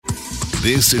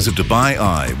This is a Dubai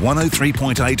Eye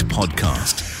 103.8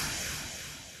 podcast.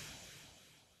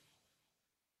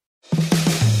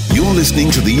 You're listening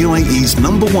to the UAE's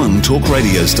 #1 talk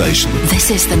radio station.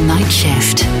 This is The Night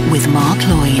Shift with Mark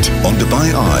Lloyd On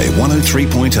Dubai Eye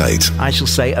 103.8. I shall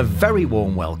say a very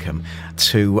warm welcome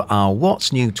to our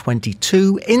What's New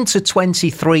 22 into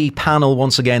 23 panel.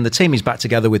 Once again, the team is back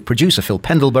together with producer Phil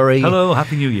Pendlebury. Hello,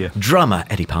 Happy New Year. Drummer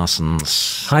Eddie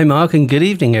Parsons. Hi, Mark, and good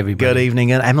evening, everybody. Good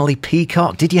evening, and Emily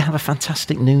Peacock. Did you have a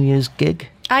fantastic New Year's gig?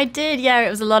 I did, yeah. It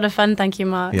was a lot of fun, thank you,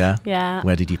 Mark. Yeah? Yeah.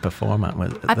 Where did you perform at?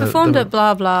 I performed at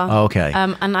Blah Blah. Oh, okay.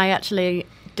 And I actually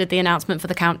did the announcement for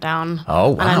the countdown.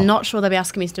 Oh, wow. And I'm not sure they'll be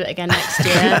asking me to do it again next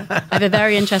year. I have a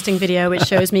very interesting video which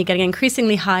shows me getting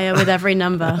increasingly higher with every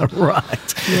number.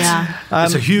 Right. Yeah.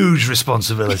 It's a huge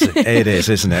responsibility. It is,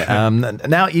 isn't it?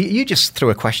 Now, you just threw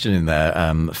a question in there,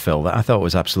 Phil, that I thought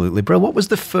was absolutely brilliant. What was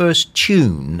the first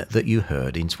tune that you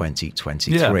heard in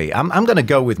 2023? Yeah. I'm going to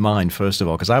go with mine, first of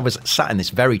all, because I was sat in this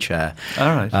very chair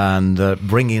All right. and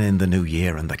bringing in the new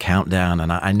year and the countdown.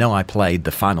 And I know I played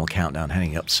the final countdown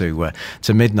heading up to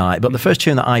midnight. But the first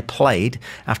tune that I played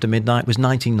after midnight was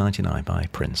 1999 by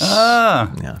Prince.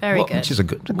 Ah. Yeah. Very good. Which is a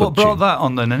good What brought tune. that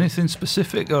on then? Anything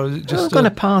specific? Or is it just Going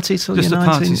to party till just you're a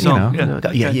 19, party song, yeah.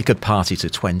 Okay. You could party to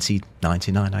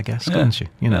 2099, I guess, Yeah. couldn't you?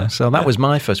 Yeah. So that was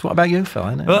my first. What about you, Phil?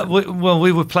 I know.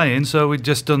 we were playing, so we'd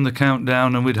just done the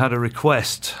countdown and we'd had a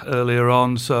request earlier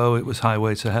on, so it was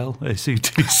Highway to Hell,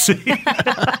 AC/DC.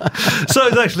 So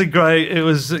it was actually great. It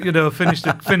was,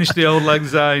 finished the Old Lang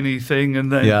Syne thing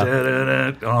and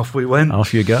then off we went.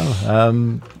 Off you go.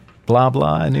 Blah,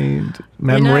 blah, any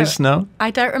memories? No? I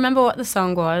don't remember what the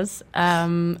song was,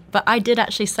 but I did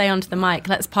actually say onto the mic,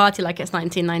 let's party like it's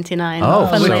 1999. Oh,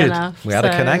 funnily wicked. enough. We had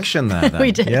a So- connection there then.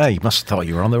 We did. Yeah, you must have thought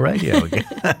you were on the radio again.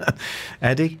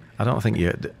 Eddie, I don't think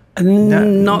you...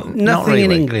 Nothing really.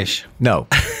 in English. No.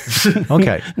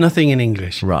 Okay. Nothing in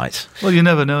English. Right. Well, you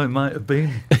never know, it might have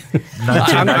been.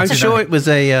 I'm sure it was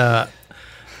a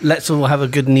let's all have a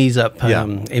good knees up Yeah.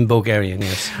 in Bulgarian,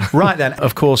 yes. Right then,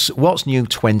 of course, What's New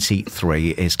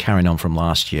 23 is carrying on from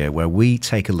last year, where we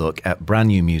take a look at brand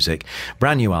new music,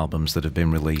 brand new albums that have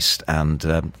been released, and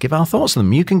give our thoughts on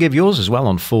them. You can give yours as well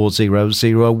on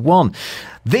 4001.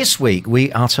 This week,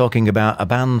 we are talking about a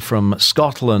band from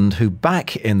Scotland who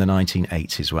back in the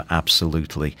 1980s were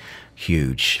absolutely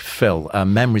huge. Phil,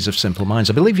 Memories of Simple Minds.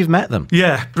 I believe you've met them.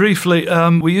 Yeah, briefly.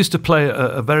 We used to play at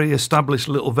a very established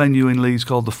little venue in Leeds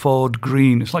called the Ford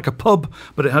Green. It's like a pub,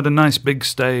 but it had a nice big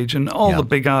stage, and all the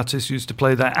big artists used to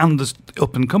play there, and the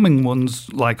up-and-coming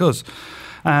ones like us.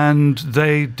 And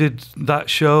they did that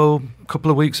show a couple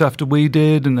of weeks after we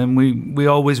did, and then we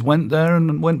always went there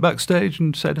and went backstage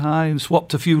and said hi and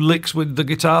swapped a few licks with the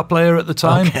guitar player at the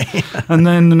time. Okay. And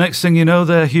then the next thing you know,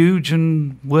 they're huge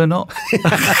and we're not.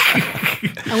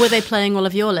 And were they playing all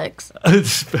of your licks?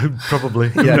 It's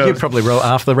probably. Yeah, you probably wrote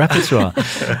half the repertoire.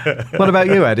 What about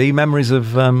you, Eddie? Memories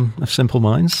of Simple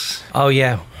Minds? Oh,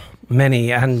 yeah,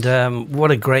 many. And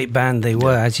what a great band they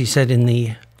were. As you said,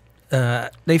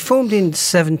 they formed in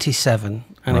 1977,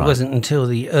 and Right. it wasn't until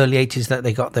the early 80s that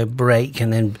they got their break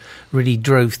and then really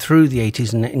drove through the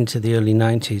 80s and into the early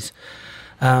 90s.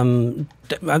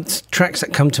 Tracks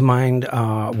that come to mind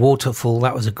are Waterfall,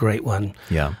 that was a great one.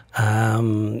 Yeah.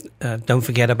 Don't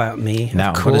Forget About Me,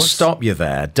 Now, of I'm going to course. stop you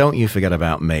there. Don't you forget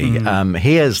about me.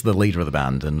 Here's the leader of the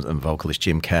band and vocalist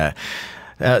Jim Kerr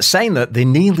saying that they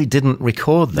nearly didn't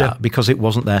record that because it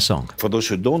wasn't their song. For those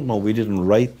who don't know, we didn't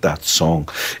write that song.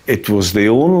 It was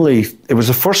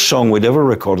the first song we'd ever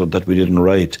recorded that we didn't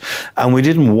write. And we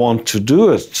didn't want to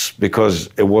do it because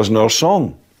it wasn't our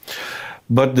song.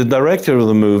 But the director of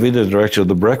the movie, the director of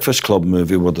the Breakfast Club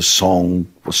movie, where the song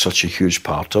was such a huge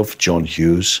part of, John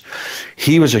Hughes,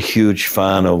 he was a huge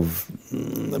fan of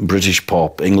British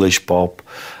pop, English pop,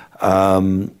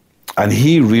 and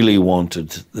he really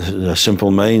wanted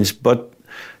Simple Minds. But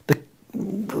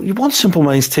you want Simple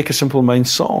Minds, take a Simple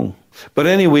Minds song. But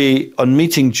anyway, on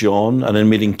meeting John and then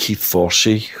meeting Keith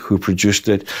Forsey, who produced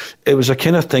it, it was a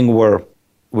kind of thing where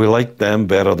we liked them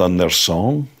better than their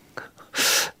song.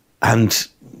 And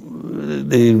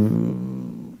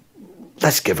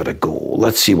let's give it a go.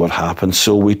 Let's see what happens.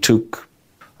 So we took,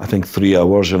 I think, 3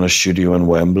 hours in a studio in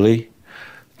Wembley,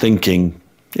 thinking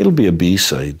it'll be a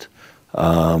B-side,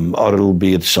 or it'll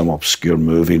be some obscure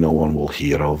movie no one will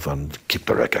hear of and keep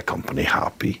the record company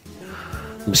happy.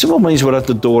 Simple Minds were at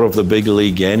the door of the big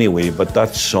league anyway, but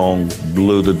that song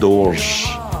blew the doors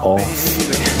off.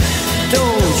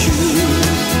 Don't you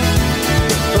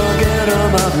forget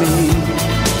about me.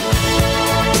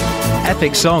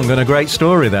 Epic song and a great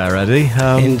story there, Eddie.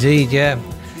 Indeed, yeah.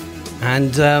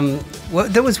 And Well,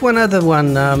 there was one other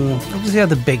one. What was the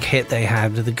other big hit they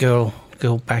had with the girl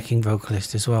backing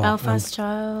vocalist as well? Belfast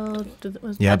Child.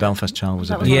 Belfast Child was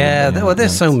a big one. Well,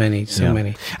 there's so many.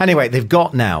 Anyway, they've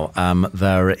got now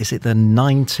their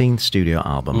 19th studio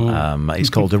album. It's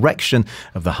called Direction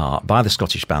of the Heart by the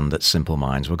Scottish band at Simple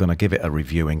Minds. We're going to give it a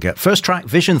review and get first track,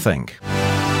 Vision Thing.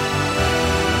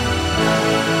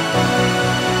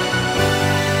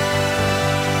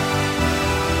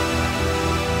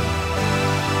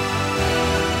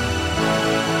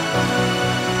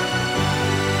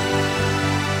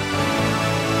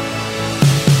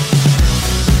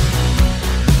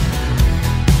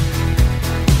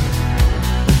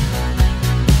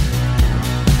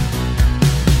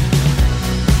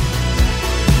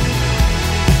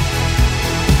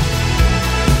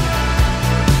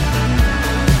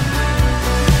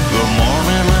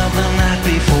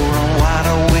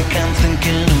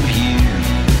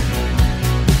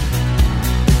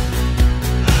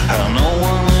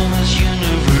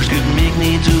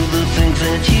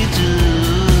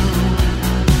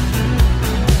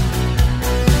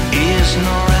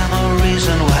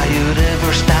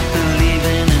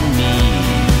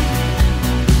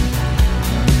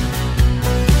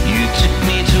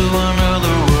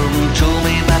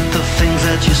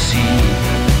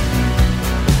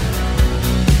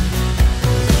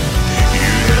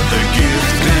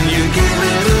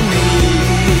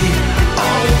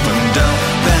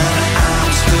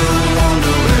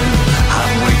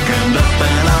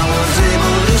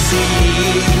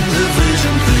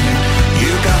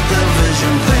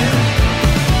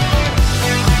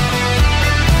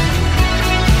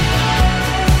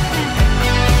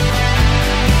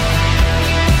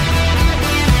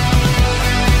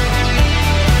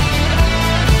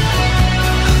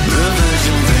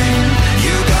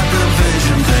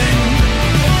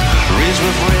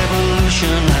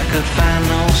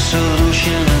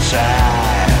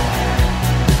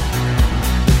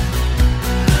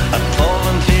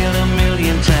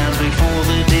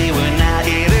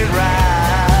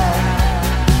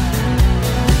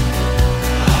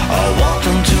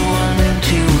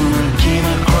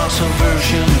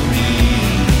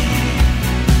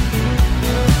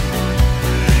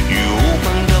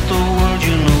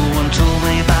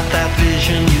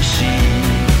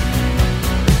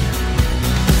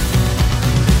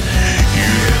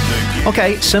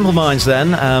 Okay, Simple Minds then,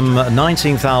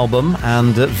 19th album,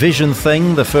 and Vision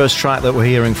Thing, the first track that we're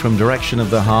hearing from Direction of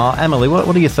the Heart. Emily,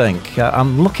 what do you think?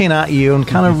 I'm looking at you and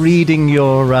kind of reading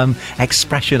your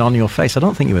expression on your face. I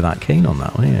don't think you were that keen on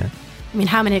that, were you? I mean,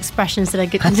 how many expressions did I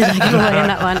give away in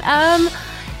that one?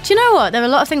 Do you know what? There are a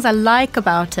lot of things I like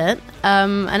about it.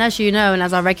 And as you know, and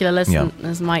as our regular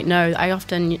listeners might know, I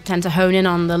often tend to hone in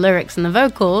on the lyrics and the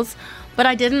vocals. But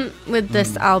I didn't with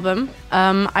this album.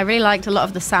 I really liked a lot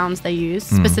of the sounds they used,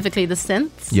 specifically the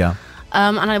synths. Yeah.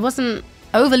 And I wasn't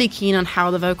overly keen on how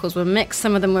the vocals were mixed.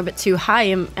 Some of them were a bit too high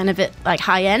and a bit like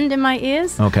high end in my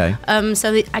ears. Okay.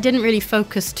 So I didn't really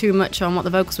focus too much on what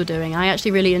the vocals were doing. I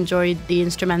actually really enjoyed the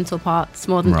instrumental parts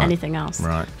more than anything else.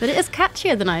 Right. But it is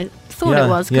catchier than I thought it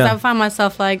was, because I found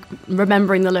myself like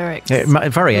remembering the lyrics.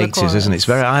 Very 80s, isn't it? It's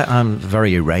very, I'm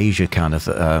very Erasure kind of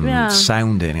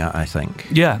sounding, I think.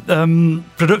 Yeah.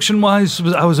 Production-wise,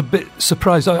 I was a bit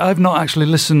surprised. I've not actually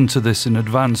listened to this in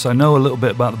advance. I know a little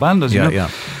bit about the band, as you know. Yeah.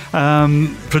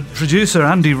 Producer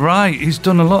Andy Wright, he's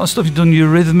done a lot of stuff. He's done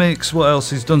Eurythmics. What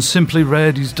else? He's done Simply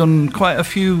Red. He's done quite a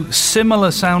few similar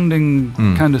sounding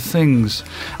kind of things.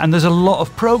 And there's a lot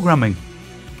of programming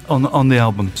on the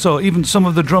album. So even some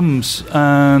of the drums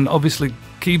and obviously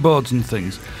keyboards and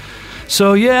things.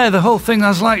 So yeah, the whole thing, I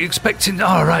was like expecting,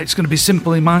 right, it's going to be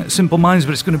Simple Minds,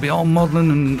 but it's going to be all modern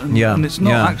and it's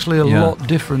not actually a lot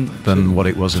different than what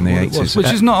it was in the 80s.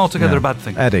 Which is not altogether a bad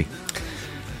thing. Eddie?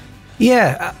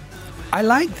 Yeah, I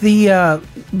like the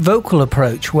vocal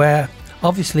approach where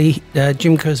obviously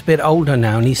Jim Kerr's a bit older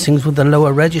now and he sings with the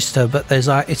lower register, but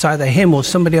it's either him or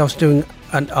somebody else doing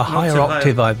a higher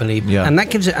octave, I believe. Yeah. And that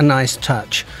gives it a nice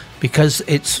touch because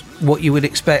it's what you would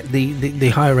expect, the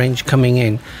higher range coming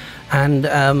in.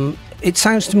 And it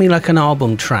sounds to me like an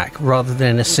album track rather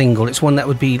than a single. It's one that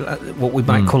would be what we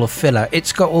might call a filler.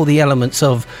 It's got all the elements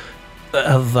of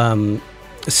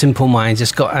Simple Minds.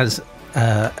 It's got, as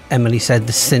Emily said,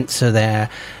 the synths are there,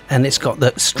 and it's got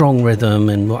the strong rhythm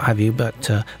and what have you. But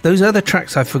those other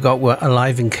tracks I forgot were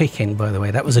Alive and Kicking, by the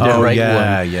way. That was a great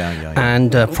one. Yeah.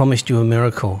 And Promised You a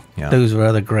Miracle. Yeah. Those were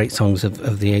other great songs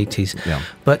of the 80s. Yeah.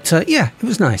 But it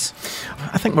was nice.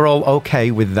 I think we're all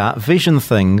okay with that. Vision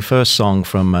Thing, first song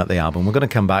from the album. We're going to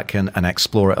come back and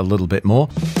explore it a little bit more.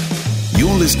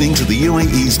 You're listening to the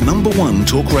UAE's #1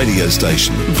 talk radio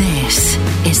station. This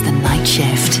is The Night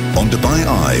Shift. On Dubai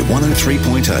Eye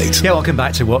 103.8. Yeah, welcome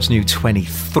back to What's New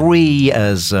 23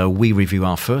 as we review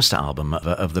our first album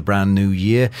of the brand new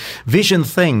year. Vision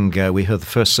Thing, we heard the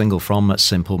first single from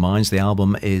Simple Minds. The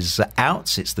album is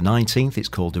out. It's the 19th. It's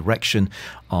called Direction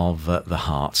of the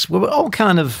Hearts. We're all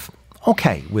kind of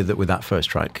okay with that first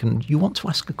track. And you want to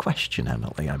ask a question,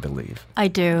 Emily, I believe. I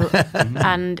do,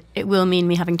 and it will mean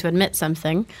me having to admit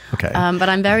something. Okay. But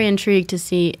I'm very intrigued to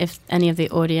see if any of the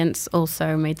audience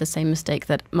also made the same mistake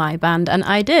that my band and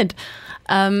I did.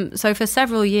 So for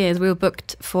several years, we were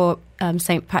booked for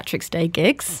St. Patrick's Day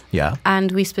gigs. Yeah.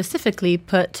 And we specifically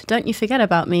put Don't You Forget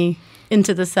About Me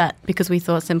into the set because we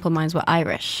thought Simple Minds were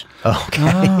Irish.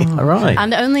 Okay, all right.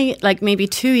 And only like maybe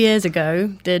 2 years ago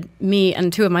did me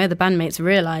and two of my other bandmates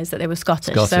realise that they were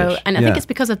Scottish. So, and I think it's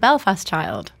because of Belfast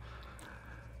Child.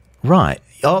 Right.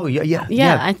 Oh, yeah.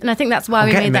 And I think that's why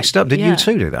we getting made mixed that. up. Did you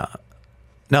two do that?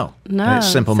 No, it's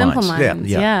Simple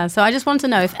Minds. Yeah. So I just want to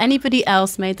know if anybody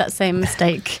else made that same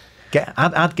mistake.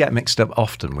 I'd get mixed up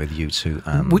often with U2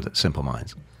 and Simple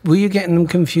Minds. Were you getting them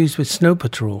confused with Snow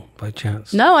Patrol by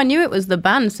chance? No, I knew it was the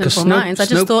band Simple Minds. I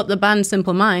just thought the band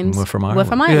Simple Minds were from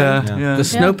Ireland. Yeah. The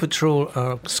Snow Patrol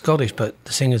are Scottish, but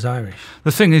the singer's Irish.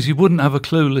 The thing is, you wouldn't have a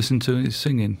clue listening to his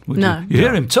singing, would you? You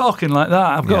hear him talking like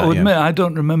that. I've got to admit, I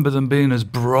don't remember them being as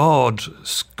broad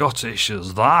Scottish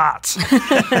as that.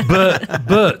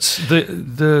 but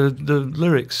the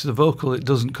lyrics, the vocal, it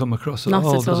doesn't come across at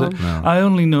all, does it? No. I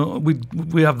only know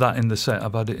we have that in the set.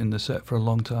 I've had it in the set for a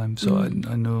long time, so I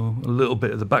know a little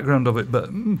bit of the background of it, but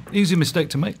easy mistake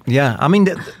to make. Yeah, I mean,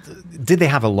 did they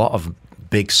have a lot of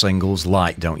big singles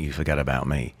like Don't You Forget About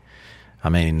Me? I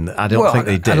mean, I don't think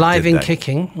they did. Alive did in they?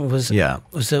 Kicking was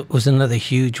another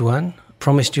huge one.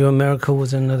 Promised You a Miracle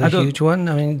was another huge one.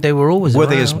 I mean, they were always Were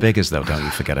around. they as big as though Don't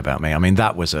You Forget About Me? I mean,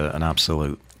 that was an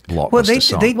absolute blockbuster Well,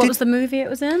 song. What was the movie it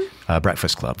was in?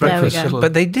 Breakfast Club. There we go.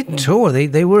 But they did tour.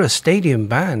 They were a stadium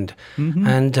band,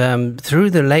 and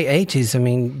through the late 80s, I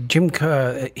mean, Jim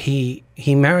Kerr he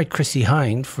married Chrissie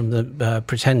Hynde from the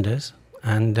Pretenders,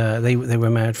 and they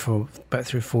were married for about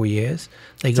 3 or 4 years.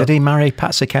 Did he marry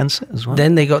Patsy Kensit as well?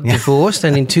 Then they got divorced,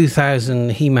 and in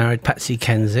 2000 he married Patsy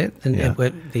Kensit,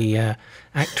 the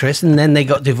actress, and then they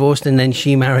got divorced, and then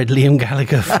she married Liam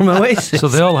Gallagher from Oasis. So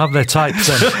they all have their types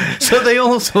then. So they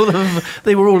all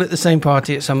they were all at the same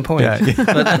party at some point. Yeah.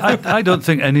 But I don't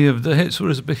think any of the hits were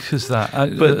as big as that,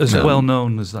 well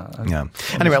known as that. Yeah.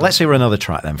 Anyway, let's hear another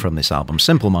track then from this album,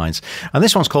 Simple Minds, and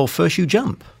this one's called First You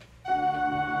Jump.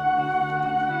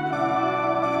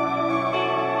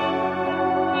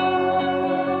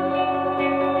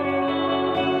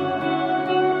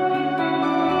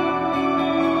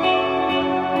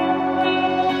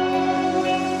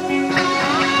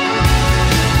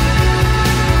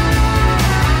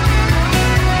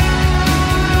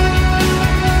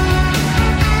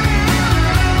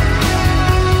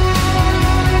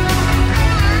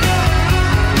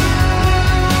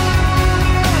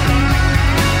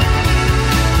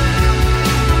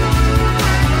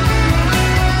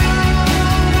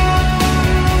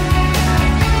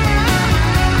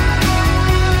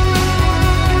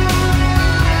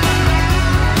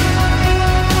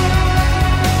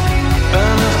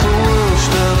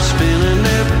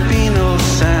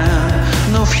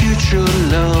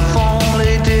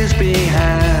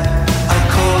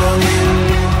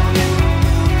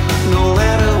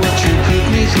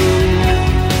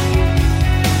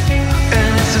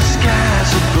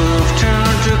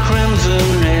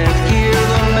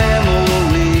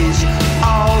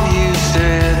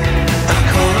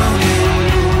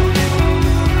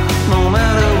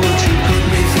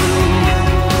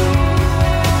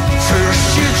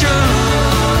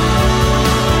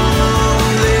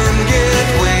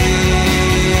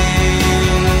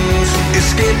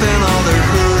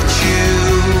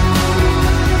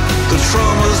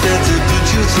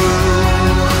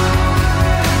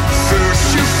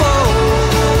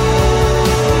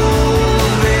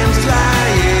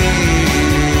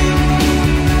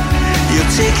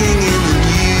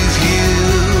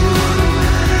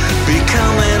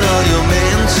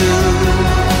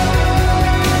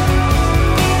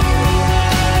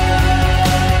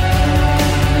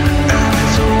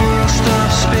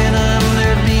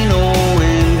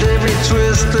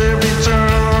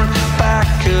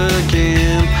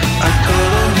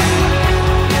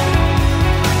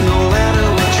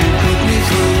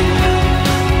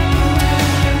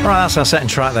 That's our second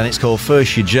track then. It's called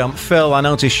First You Jump. Phil, I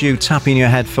noticed you tapping your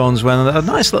headphones when a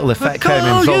nice little effect came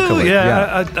in vocally.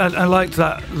 Yeah, I liked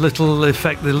that little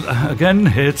effect. Again,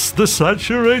 hits the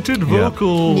saturated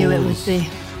vocal. Knew it would be.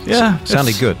 Yeah.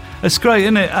 Sounded good. It's great,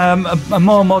 isn't it? A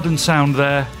more modern sound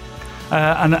there.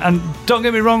 And don't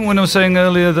get me wrong, when I was saying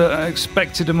earlier that I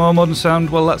expected a more modern sound,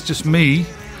 well, that's just me.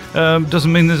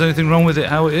 Doesn't mean there's anything wrong with it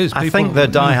how it is. I think the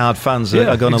diehard fans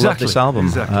are going to love this album.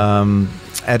 Exactly.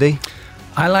 Eddie?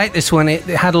 I like this one. It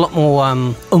had a lot more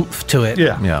oomph to it.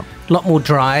 Yeah. A lot more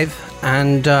drive.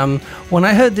 And when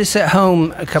I heard this at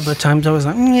home a couple of times, I was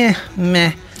like, meh.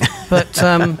 But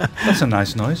that's a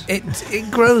nice noise.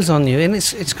 It grows on you, and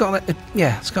it's got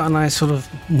a nice sort of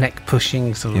neck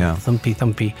pushing sort of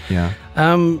thumpy. Yeah.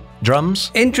 Drums.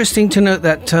 Interesting to note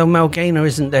that Mel Gaynor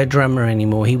isn't their drummer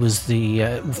anymore. He was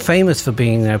the famous for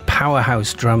being their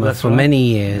powerhouse drummer for many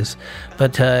years,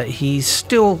 but he's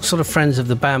still sort of friends of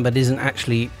the band, but isn't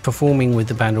actually performing with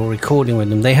the band or recording with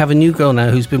them. They have a new girl now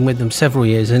who's been with them several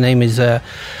years. Her name is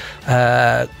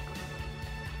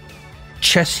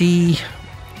Chessie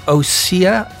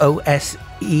Osei,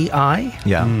 O-S-E-I.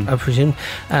 Yeah. I presume.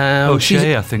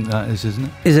 O'Shea, I think that is, isn't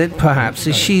it? Is it? Perhaps.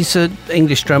 She's an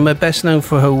English drummer, best known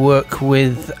for her work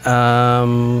with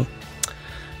Mantis,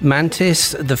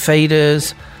 The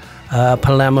Faders,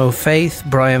 Palermo Faith,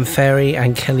 Brian Ferry,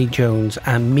 and Kelly Jones,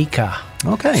 and Mika.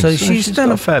 Okay. So she's done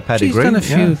got a fair pedigree. She's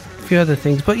done a few other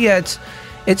things, but yeah,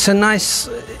 it's a nice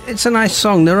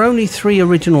song. There are only 3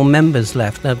 original members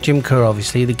left now. Jim Kerr,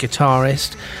 obviously, the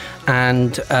guitarist,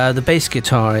 and the bass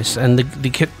guitarist, and the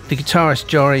guitarist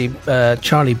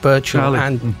Charlie Burchill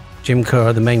and Jim Kerr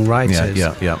are the main writers.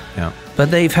 Yeah. But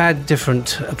they've had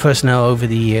different personnel over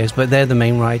the years, but they're the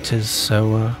main writers.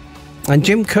 So, and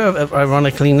Jim Kerr,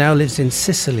 ironically, now lives in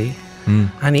Sicily,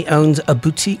 and he owns a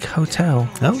boutique hotel.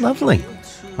 Oh, lovely.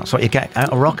 That's what you get out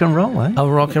of rock and roll, eh? A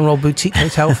rock and roll boutique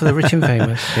hotel for the rich and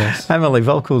famous. Yes. Emily,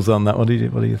 vocals on that. What do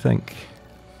you think?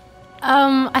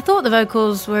 I thought the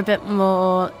vocals were a bit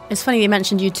more. It's funny you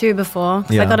mentioned U2 before,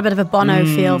 because I got a bit of a Bono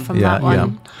feel from that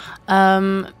one.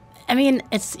 I mean,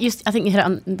 I think you hit it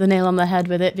on the nail on the head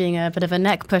with it being a bit of a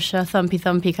neck pusher,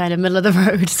 thumpy kind of middle of the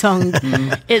road song.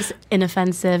 It's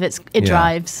inoffensive. It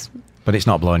drives, but it's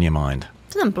not blowing your mind.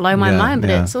 It doesn't blow my mind, but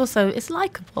it's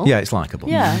likeable. Yeah, it's likeable.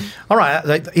 Yeah. All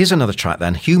right, here's another track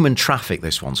then. Human Traffic,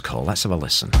 this one's called. Let's have a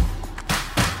listen.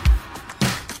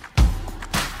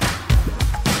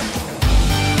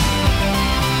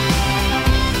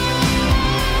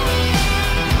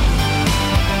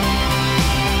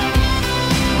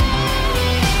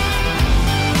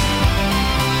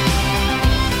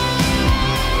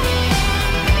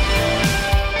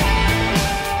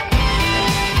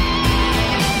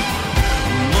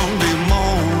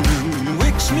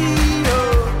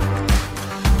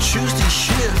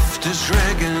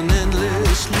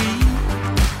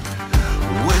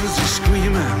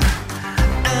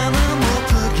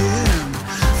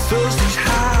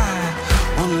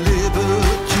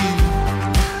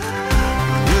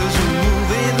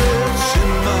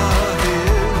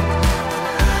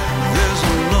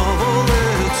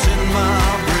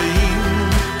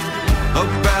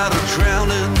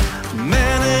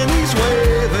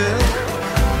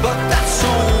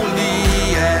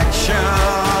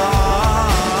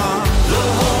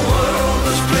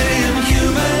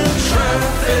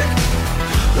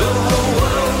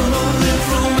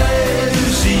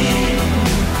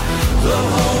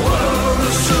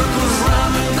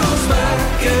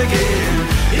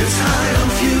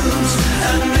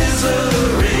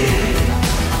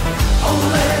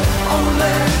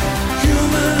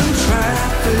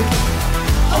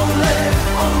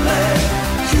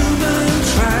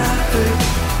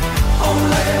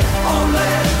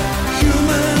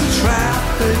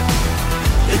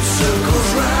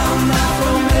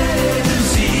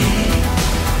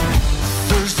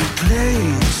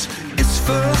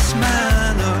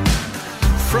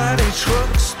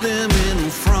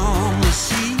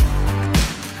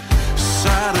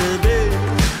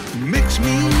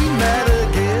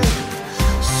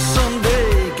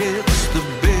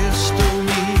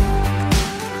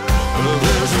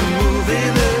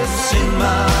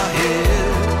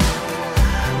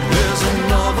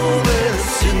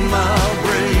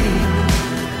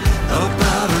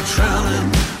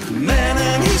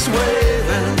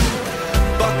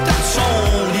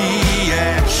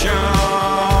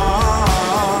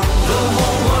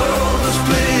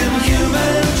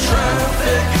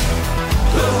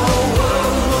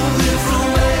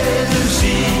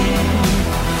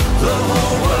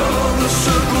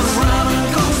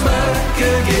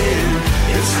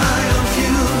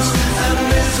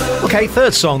 Okay,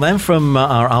 third song then from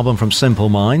our album from Simple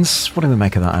Minds. What do we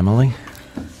make of that, Emily?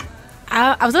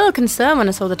 I was a little concerned when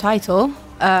I saw the title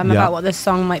about what this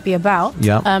song might be about.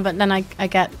 Yeah. But then I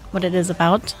get what it is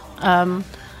about. And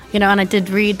I did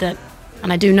read that,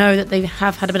 and I do know that they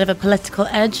have had a bit of a political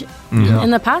edge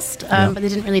in the past, but they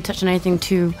didn't really touch on anything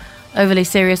too overly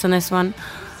serious on this one.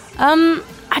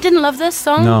 I didn't love this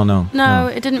song. No.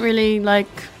 It didn't really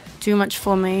do much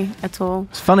for me at all.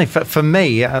 It's funny for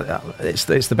me. It's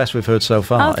the best we've heard so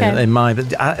far. Okay. In my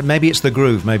maybe it's the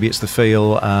groove, maybe it's the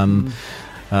feel.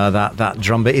 That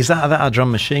drum bit, is that a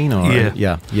drum machine or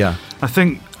yeah. I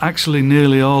think actually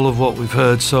nearly all of what we've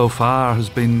heard so far has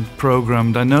been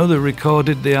programmed. I know they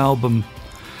recorded the album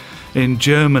in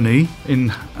Germany, in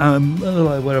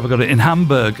where have I got it? In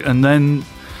Hamburg, and then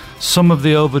some of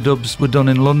the overdubs were done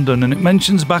in London, and it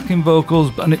mentions backing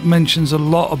vocals, and it mentions a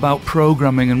lot about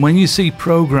programming. And when you see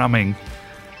programming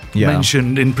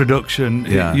mentioned in production,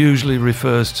 it usually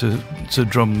refers to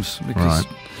drums. Because,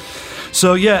 right.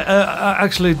 So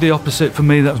actually the opposite for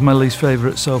me. That was my least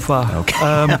favourite so far. Okay,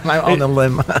 I'm out on a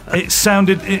limb. It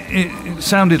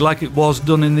sounded like it was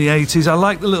done in the 80s. I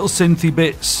like the little synthy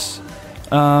bits,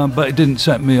 but it didn't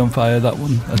set me on fire, that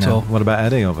one at all. What about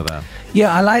Eddie over there?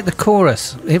 Yeah, I like the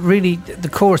chorus. The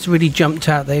chorus really jumped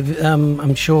out. They've,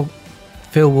 I'm sure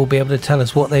Phil will be able to tell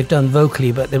us what they've done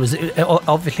vocally, but there was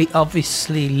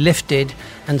obviously lifted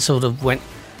and sort of went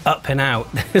up and out.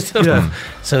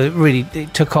 So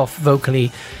it took off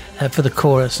vocally for the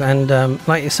chorus. And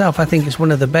like yourself, I think it's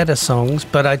one of the better songs.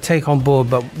 But I take on board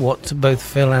what both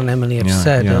Phil and Emily have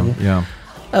said.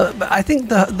 But I think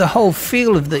the whole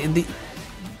feel of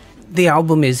the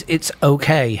album it's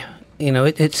okay.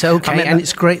 It's okay, and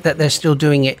it's great that they're still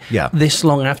doing it this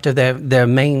long after their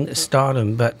main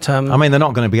stardom. But they're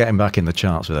not going to be getting back in the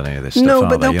charts with any of this stuff. No,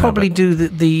 but they'll probably do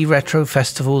the retro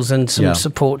festivals and some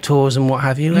support tours and what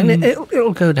have you, and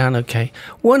it'll go down okay.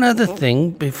 One other thing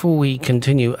before we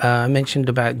continue, I mentioned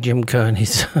about Jim Kerr and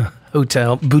his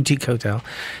boutique hotel.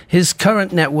 His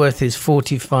current net worth is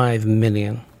 $45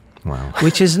 million. Wow.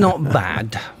 Which is not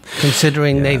bad,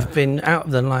 considering they've been out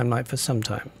of the limelight for some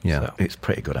time. Yeah, so. It's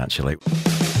pretty good, actually.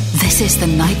 This is The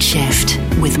Night Shift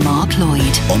with Mark Lloyd.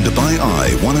 On Dubai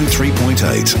Eye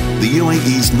 103.8, the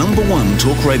UAE's #1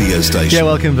 talk radio station. Yeah,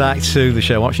 welcome back to the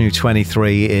show. Watching You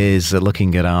 23 is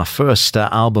looking at our first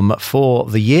album for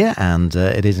the year, and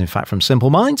it is, in fact, from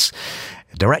Simple Minds.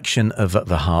 Direction of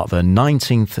the Heart, the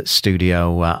 19th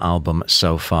studio album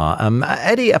so far.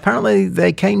 Eddie, apparently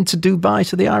they came to Dubai,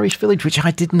 to the Irish Village, which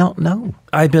I did not know.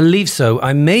 I believe so.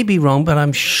 I may be wrong, but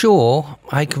I'm sure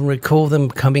I can recall them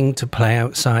coming to play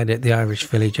outside at the Irish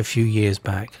Village a few years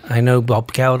back. I know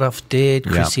Bob Geldof did,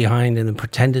 Chrissie Hynde and the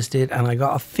Pretenders did, and I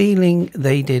got a feeling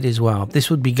they did as well. This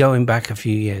would be going back a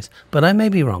few years, but I may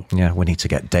be wrong. Yeah, we need to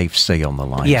get Dave C on the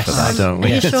line for that, don't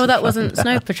we? Are you sure that wasn't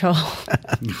Snow Patrol?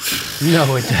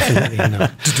 No, it definitely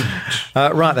not.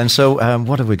 Right then, so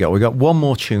what have we got? We've got one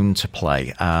more tune to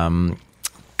play.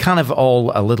 Kind of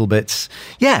all a little bit,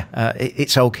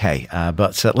 it's okay.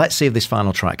 But let's see if this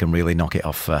final track can really knock it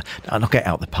out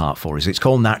the park for us. It's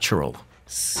called Natural.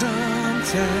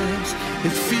 Sometimes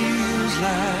it feels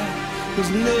like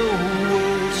there's no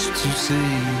words to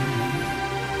say.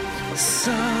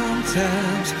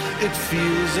 Sometimes it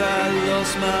feels I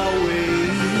lost my way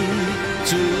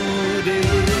today.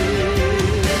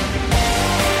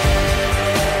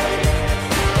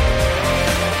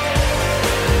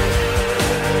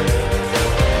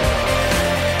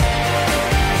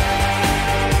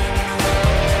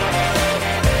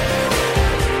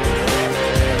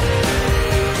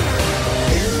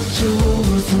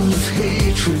 Full of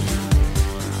hatred,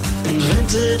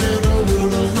 invented in a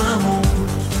world of my own,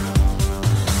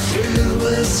 filled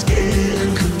with scared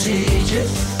and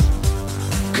contagious,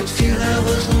 could feel I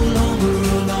was no longer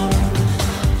alone.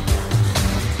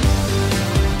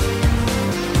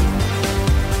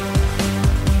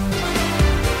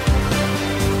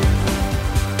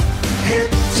 Had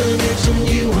to get some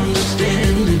new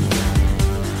understanding,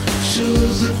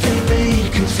 shoes that can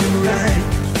make you feel right.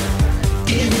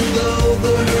 Even though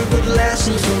the hurt would last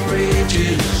for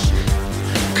ages,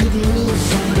 could move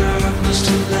from darkness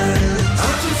to light.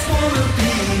 I just wanna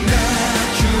be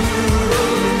natural.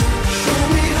 Show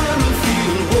me how to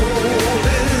feel whole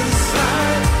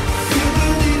inside. Feel the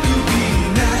need to be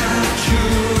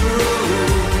natural.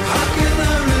 How can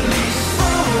I release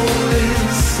all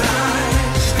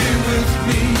inside? Stay with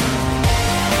me.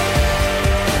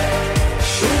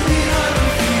 Show me how to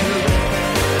feel.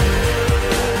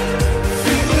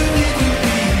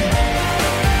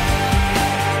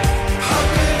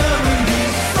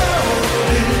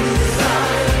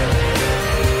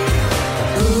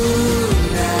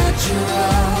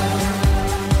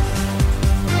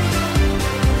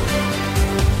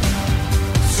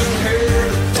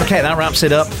 Okay, that wraps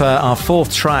it up. Our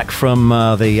fourth track from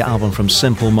the album from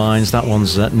Simple Minds. That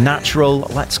one's Natural.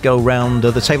 Let's go round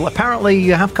the table. Apparently,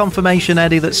 you have confirmation,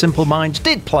 Eddie, that Simple Minds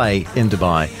did play in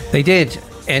Dubai. They did.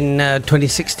 in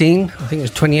 2016. I think it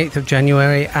was 28th of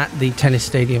January at the Tennis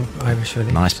Stadium, Irish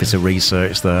Village. Nice bit of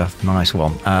research there. Nice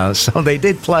one. So they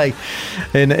did play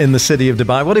in the city of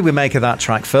Dubai. What did we make of that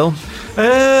track, Phil?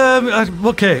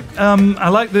 Okay. I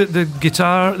like the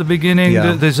guitar at the beginning.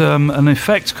 Yeah. There's an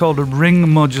effect called a ring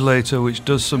modulator, which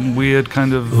does some weird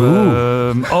kind of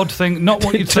odd thing. Not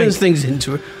what you It think. turns things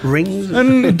into rings.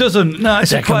 And it doesn't. No,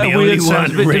 it's There quite can a be weird only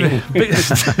sound. one ring.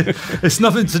 It's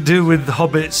nothing to do with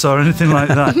hobbits or anything like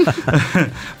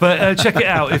that. But check it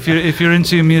out if you're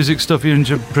into music stuff, you're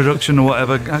into production or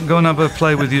whatever. Go and have a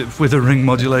play with a ring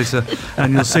modulator,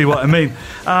 and you'll see what I mean.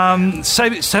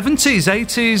 70s,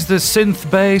 80s, the synth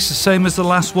bass, the same as the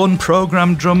last one.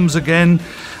 Programmed drums again,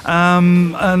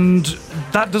 and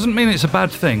that doesn't mean it's a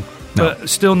bad thing. No. But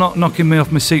still not knocking me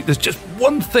off my seat. There's just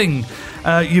one thing.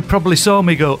 You probably saw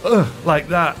me go, ugh, like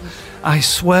that. I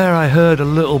swear I heard a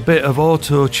little bit of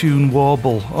auto-tune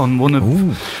warble on one of...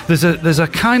 Ooh. There's a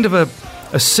kind of a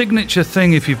signature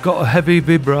thing. If you've got a heavy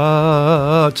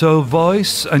vibrato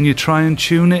voice and you try and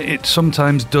tune it, it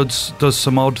sometimes does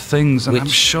some odd things. And I'm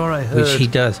sure I heard... Which he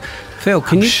does. Phil,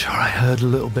 I'm sure I heard a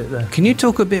little bit there. Can you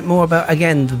talk a bit more about,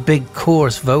 again, the big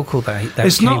chorus vocal that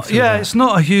it's came not through yeah that? It's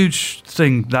not a huge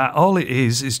thing. That all it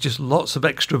is just lots of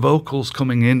extra vocals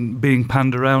coming in, being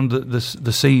panned around the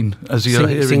scene as you're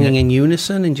hearing singing it. in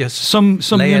unison and just Some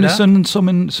lay it unison up? and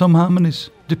some harmonies,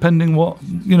 depending what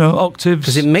octaves.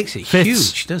 Because it makes it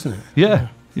fifths. huge, doesn't it? Yeah.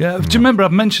 Do you remember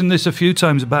I've mentioned this a few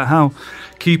times about how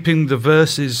keeping the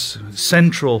verses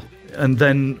central and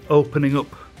then opening up.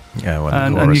 Yeah, when the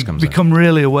And chorus you comes in. become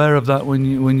really aware of that when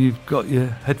you've got your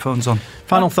headphones on.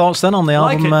 Final thoughts then on the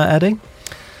Like album, it. Eddie?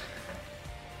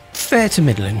 Fair to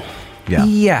middling. Yeah.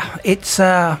 Yeah, it's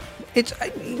 7.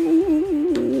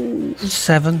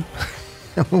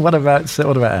 What about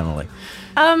Emily?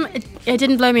 It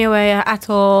didn't blow me away at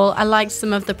all. I liked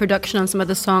some of the production on some of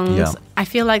the songs. Yeah. I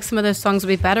feel like some of those songs would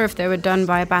be better if they were done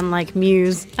by a band like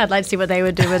Muse. I'd like to see what they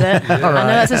would do with it. I know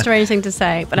that's a strange thing to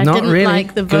say, but I Not didn't really.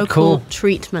 like the Good vocal call.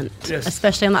 treatment,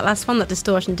 especially on that last one. That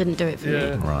distortion didn't do it for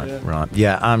me. Right.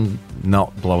 Yeah, I'm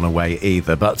not blown away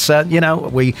either. But,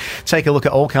 we take a look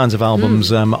at all kinds of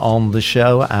albums on the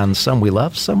show, and some we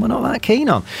love, some we're not that keen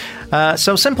on.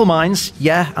 So Simple Minds,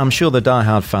 yeah, I'm sure the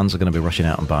diehard fans are going to be rushing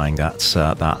out and buying that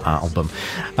album.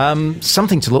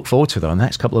 Something to look forward to, though, in the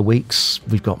next couple of weeks.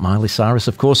 We've got Miley Cyrus,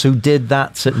 of course, who did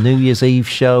that at New Year's Eve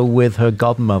show with her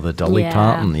godmother, Dolly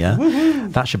Parton, yeah?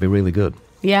 That should be really good.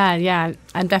 Yeah.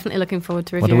 I'm definitely looking forward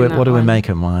to reviewing that What do we one. make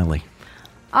of Miley?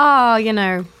 Oh,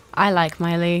 I like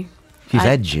Miley. She's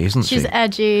edgy, isn't she? She's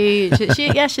edgy.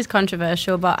 She's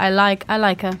controversial, but I like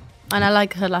her. And I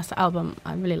like her last album.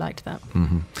 I really liked that.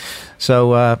 Mm-hmm.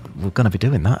 So we're going to be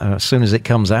doing that as soon as it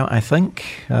comes out, I think.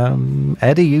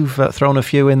 Eddie, you've thrown a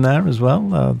few in there as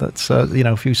well. That's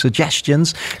a few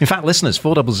suggestions. In fact, listeners,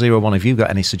 4001, if you've got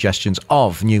any suggestions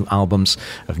of new albums,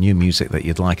 of new music that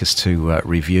you'd like us to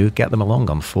review, get them along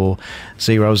on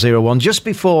 4001. Just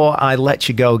before I let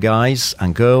you go, guys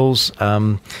and girls,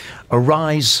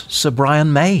 Arise, Sir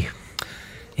Brian May.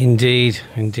 Indeed.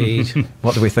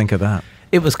 What do we think of that?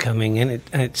 It was coming, and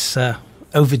it's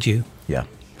overdue. Yeah.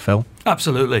 Phil?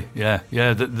 Absolutely, yeah.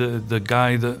 The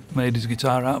guy that made his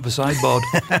guitar out of a sideboard.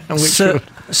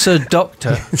 Sir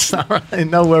Doctor. Sorry,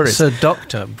 no worries. Sir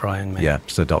Doctor Brian May. Yeah,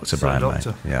 Sir Dr. Brian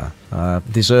Doctor. May. Yeah.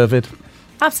 Deserved.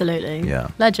 Absolutely. Yeah.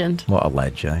 Legend. What a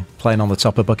ledge, eh? Playing on the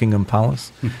top of Buckingham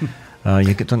Palace.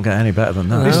 You don't get any better than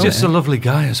that. He's just a lovely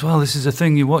guy as well. This is the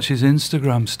thing, you watch his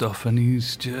Instagram stuff and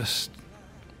he's just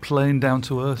plain down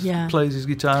to earth. Yeah. Plays his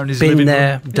guitar in his Been living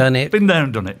there, room. done it. Been there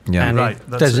and done it. Yeah. And Right. he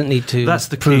doesn't need to that's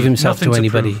the prove key. himself Nothing to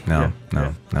anybody. prove.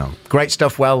 No. Great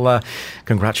stuff. Well,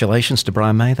 congratulations to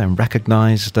Brian May, then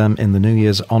recognised in the New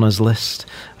Year's Honours list.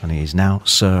 And he's now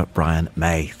Sir Brian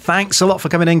May. Thanks a lot for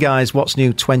coming in, guys. What's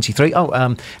New 23?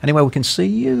 Anywhere we can see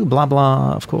you? Blah,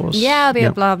 blah, of course. Yeah, I'll be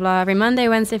at Blah Blah every Monday,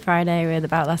 Wednesday, Friday with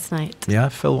About Last Night. Yeah,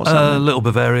 Phil, what's that? Little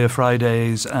Bavaria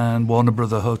Fridays and Warner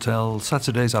Brother Hotel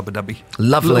Saturdays, Abu Dhabi.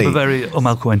 Lovely. Little Bavaria,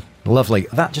 Al Quinn. Lovely.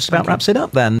 That just about wraps it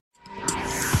up then.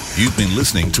 You've been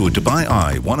listening to a Dubai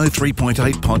Eye 103.8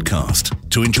 podcast.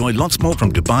 To enjoy lots more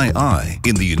from Dubai Eye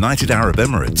in the United Arab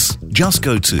Emirates, just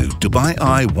go to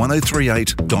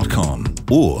DubaiEye1038.com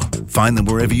or find them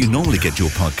wherever you normally get your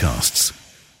podcasts.